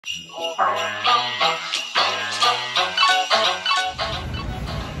Good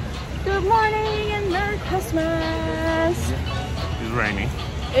morning and Merry Christmas. It's raining.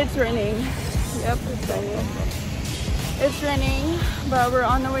 It's raining. Yep, it's raining. It's raining, but we're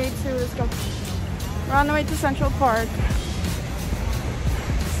on the way to Central Park.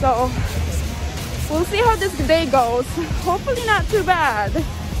 So we'll see how this day goes. Hopefully not too bad.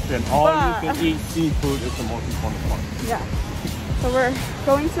 Then all you can eat seafood is the most important part. Yeah. So we're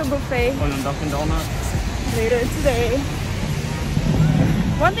going to a buffet Dunkin' Donuts later today.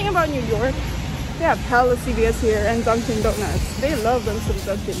 One thing about New York, they have hella CVS here and Dunkin' Donuts. They love them some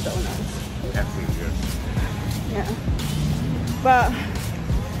Dunkin' Donuts. Absolutely good. Yeah. But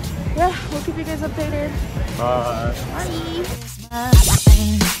yeah, we'll keep you guys updated. Bye. Bye.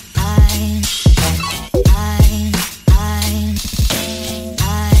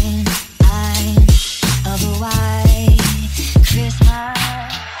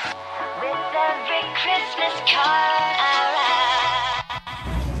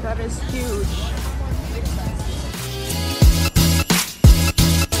 That is huge.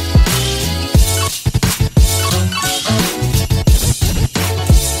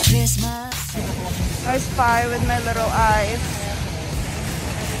 I spy with my little eyes.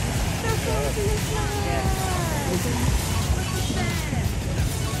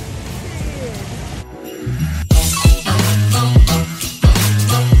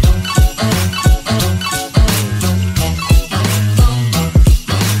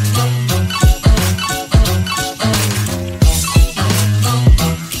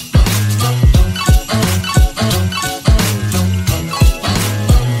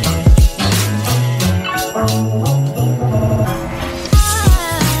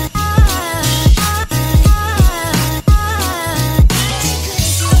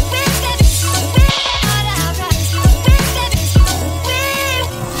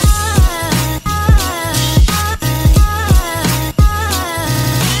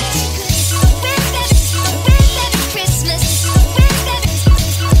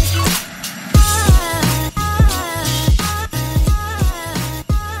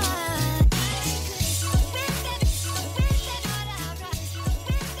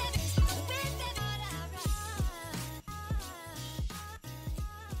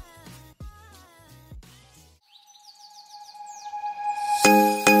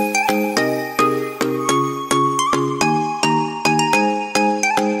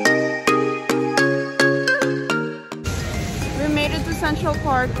 Central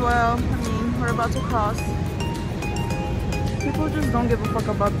Park. Well, I mean, we're about to cross. People just don't give a fuck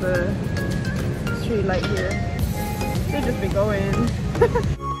about the street light here. They just be going.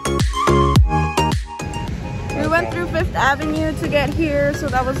 We went through 5th Avenue to get here, so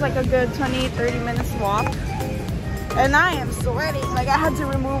that was like a good 20-30 minutes walk. And I am sweating. Like, I had to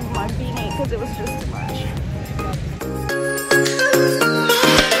remove my beanie because it was just too much.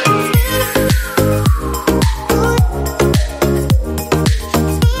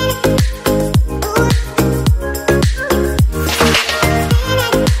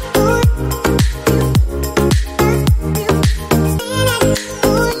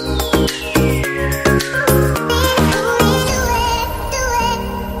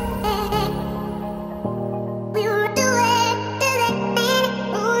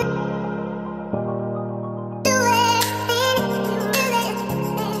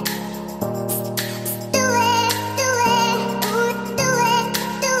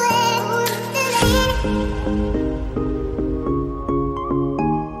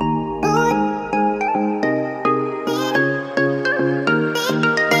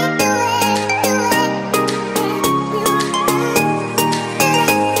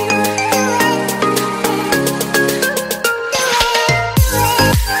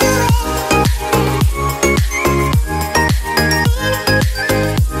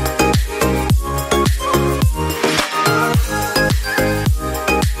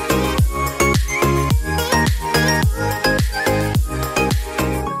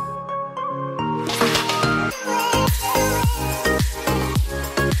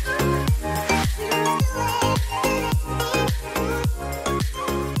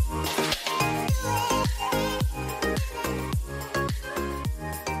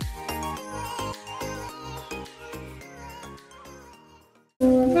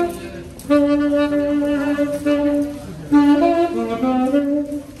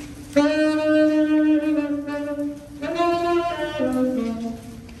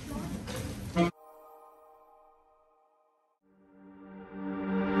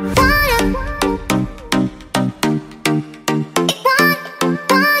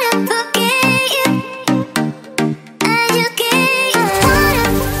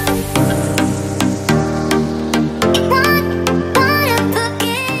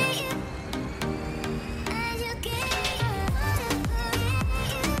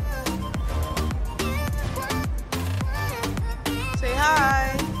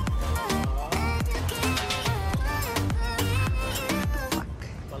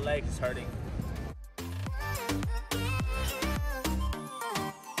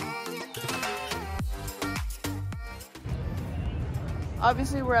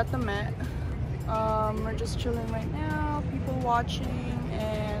 Obviously, we're at the Met. We're just chilling right now, people watching,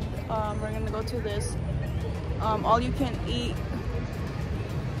 and we're gonna go to this all you can eat.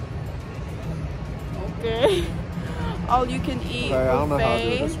 Okay. All you can eat buffet, I don't know how to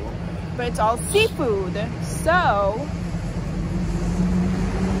do this one. But it's all seafood. So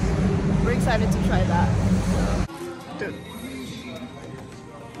we're excited to try that. Dude.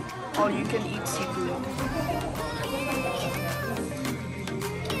 All you can eat seafood.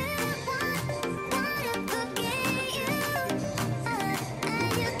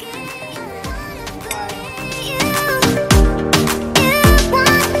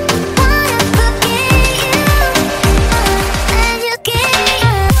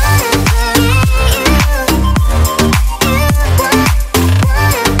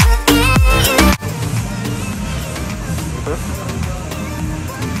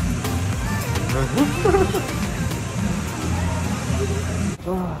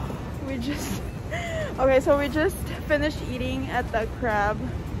 So we just finished eating at the crab.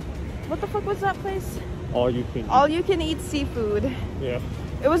 What the fuck was that place? All you can eat. All you can eat seafood. Yeah.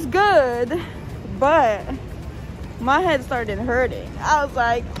 It was good, but my head started hurting. I was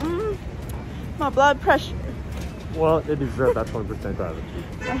like, my blood pressure. Well, it deserved that 20%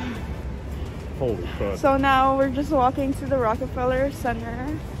 attitude. Holy fuck. So now we're just walking to the Rockefeller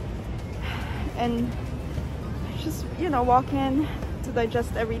Center and just, you know, walking to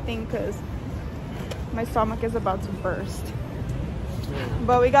digest everything because my stomach is about to burst.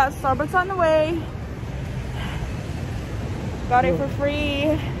 But we got Starbucks on the way. Got it for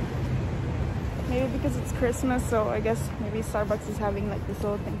free. Maybe because it's Christmas, so I guess maybe Starbucks is having like this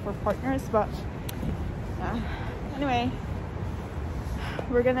little thing for partners. But anyway,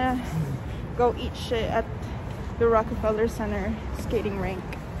 we're gonna go eat shit at the Rockefeller Center skating rink.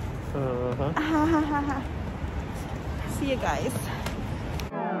 See you guys.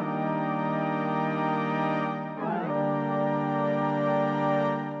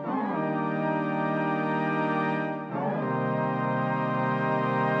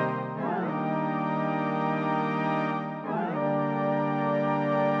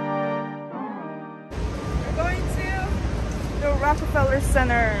 Rockefeller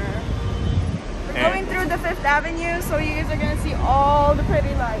Center. We're going through the 5th Avenue, so you guys are gonna see all the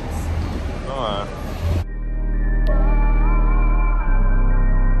pretty lights.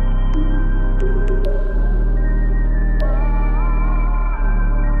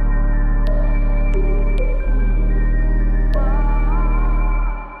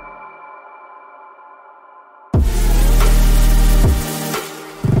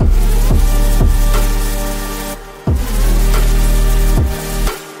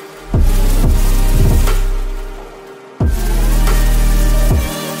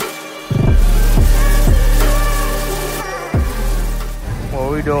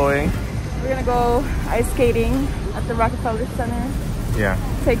 Doing? We're gonna go ice skating at the Rockefeller Center. Yeah.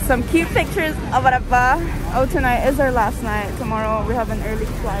 Take some cute pictures of whatever. Oh, tonight is our last night. Tomorrow we have an early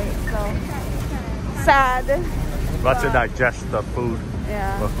flight, so sad. About to digest the food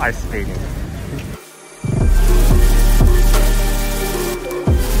with ice skating.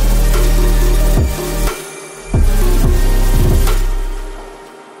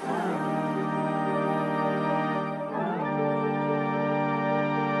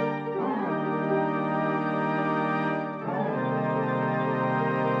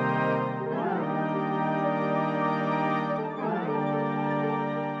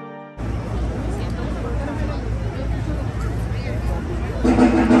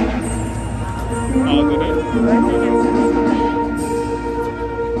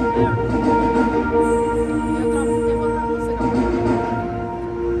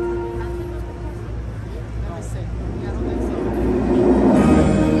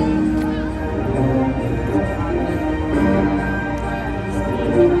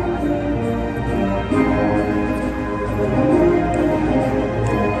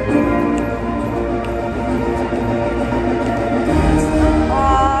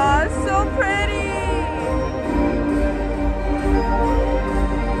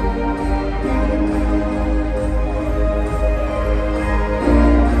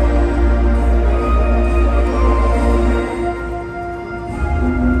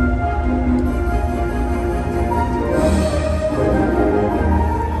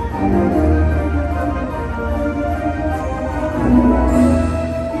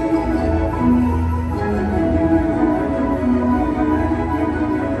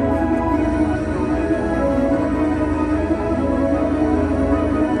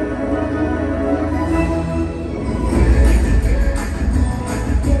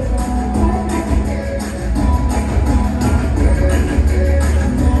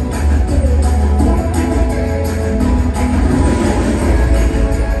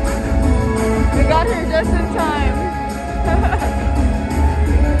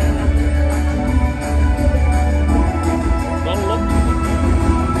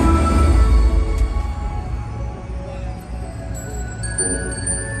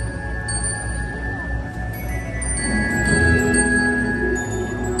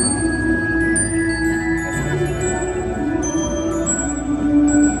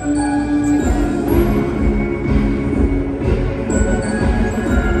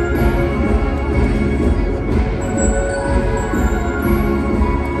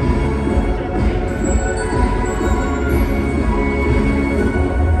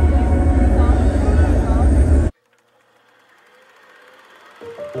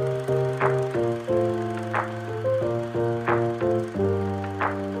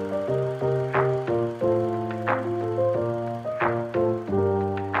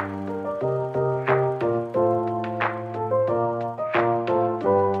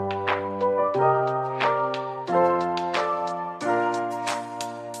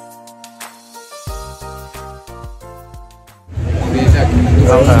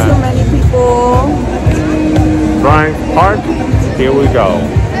 Way too many people. Bryant Park, here we go.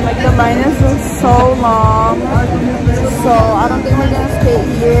 Like the line is so long. So I don't think we're gonna stay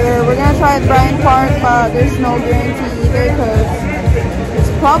here. We're gonna try at Bryant Park, but there's no guarantee either because it's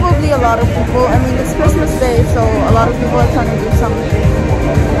probably a lot of people. I mean, it's Christmas Day, so a lot of people are trying to do something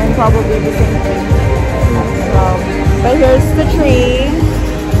and probably the same thing. So, but here's the tree.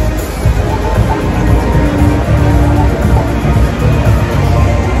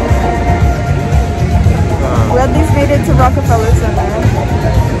 We at least made it to Rockefeller Center.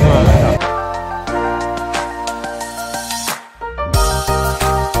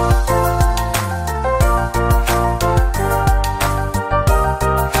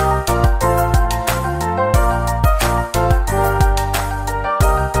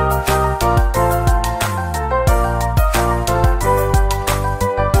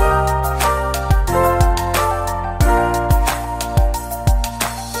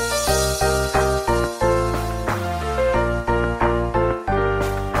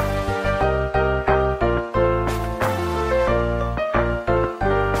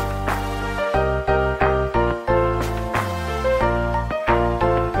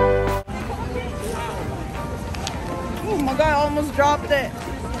 Dropped it.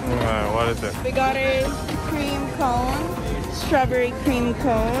 What is it? We got a cream cone, strawberry cream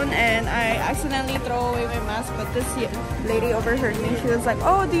cone, and I accidentally threw away my mask, but this lady overheard me. She was like,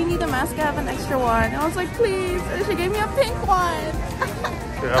 "Oh, do you need a mask? I have an extra one." And I was like, "Please," and she gave me a pink one.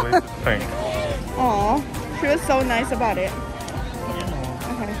 Really? Pink. Aw, she was so nice about it.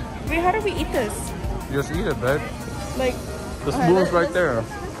 Okay. Wait, how do we eat this? Just eat it, babe. Like, the spoon's right there. Let's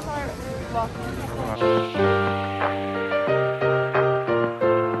start walking.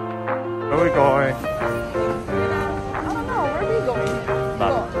 Where are we going? I don't know. Where are we going?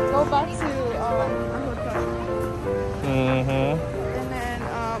 Go back to our hotel. And then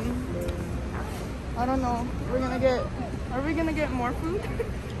I don't know. Are we gonna get more food?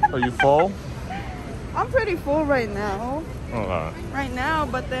 Are you full? I'm pretty full right now. Okay. Right now,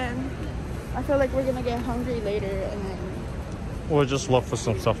 but then I feel like we're gonna get hungry later, and then We'll just look for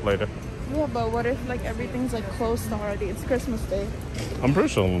some stuff later. yeah. But what if like everything's like closed already? It's Christmas Day. I'm pretty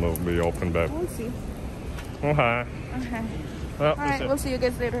sure it'll be open, babe. We'll see. Okay. Okay. Well, All right. We'll see you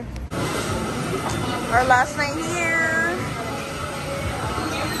guys later. Our last night here.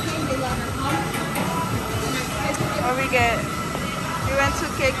 What we get? We went to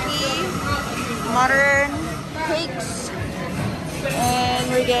Keki, modern cakes, and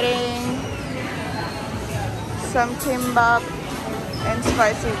we're getting some kimbap and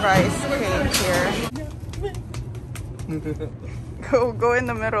spicy rice cake here. Go in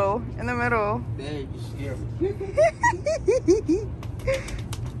the middle. In the middle. Dang, you scared me.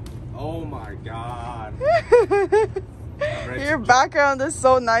 Oh my god. Your background is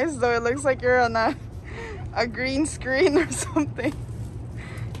so nice though. It looks like you're on a green screen or something.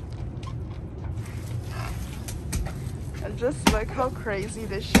 And just look how crazy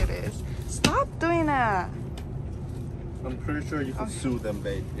this shit is. Stop doing that. I'm pretty sure you can sue them,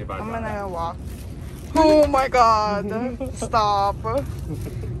 babe. I'm gonna walk. Oh my god. Stop.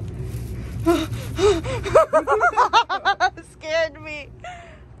 Scared me.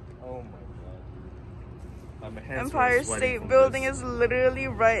 Oh my god. Empire State Building is literally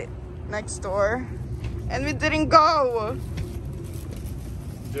right next door. And we didn't go.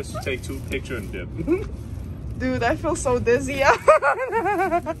 Just take 2 pictures and dip. Dude, I feel so dizzy.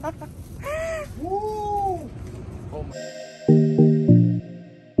 Woo! Oh my.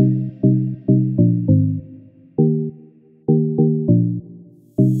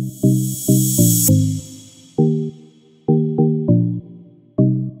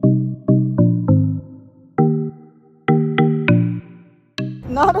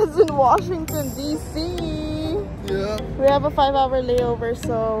 Not as in Washington, D.C. Yeah. We have a 5-hour layover,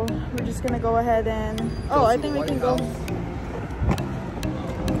 so we're just gonna go ahead and... Oh, I think we can go...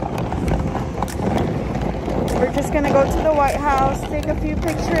 We're just gonna go to the White House, take a few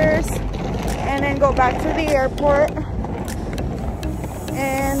pictures, and then go back to the airport.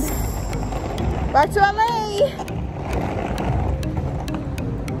 And back to LA!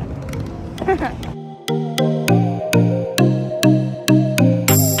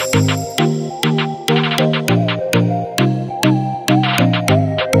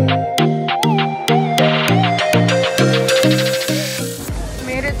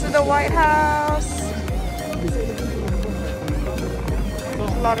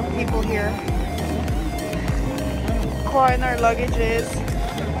 A lot of people here. Acquiring our luggages.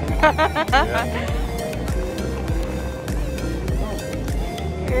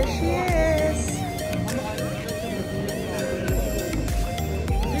 Here she is.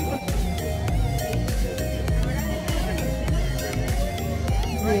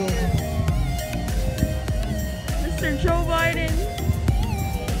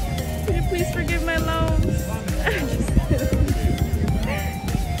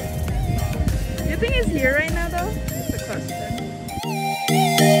 think he's here right now though? That's the question.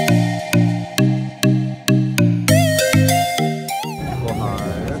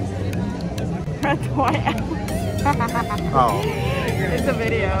 We're at the White House. Oh. It's a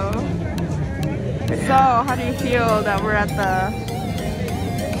video. So, how do you feel that we're at the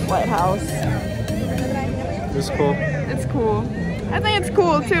White House? It's cool. It's cool. I think it's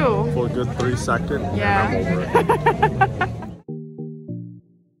cool too. For a good 3 seconds. Yeah. And I'm over it.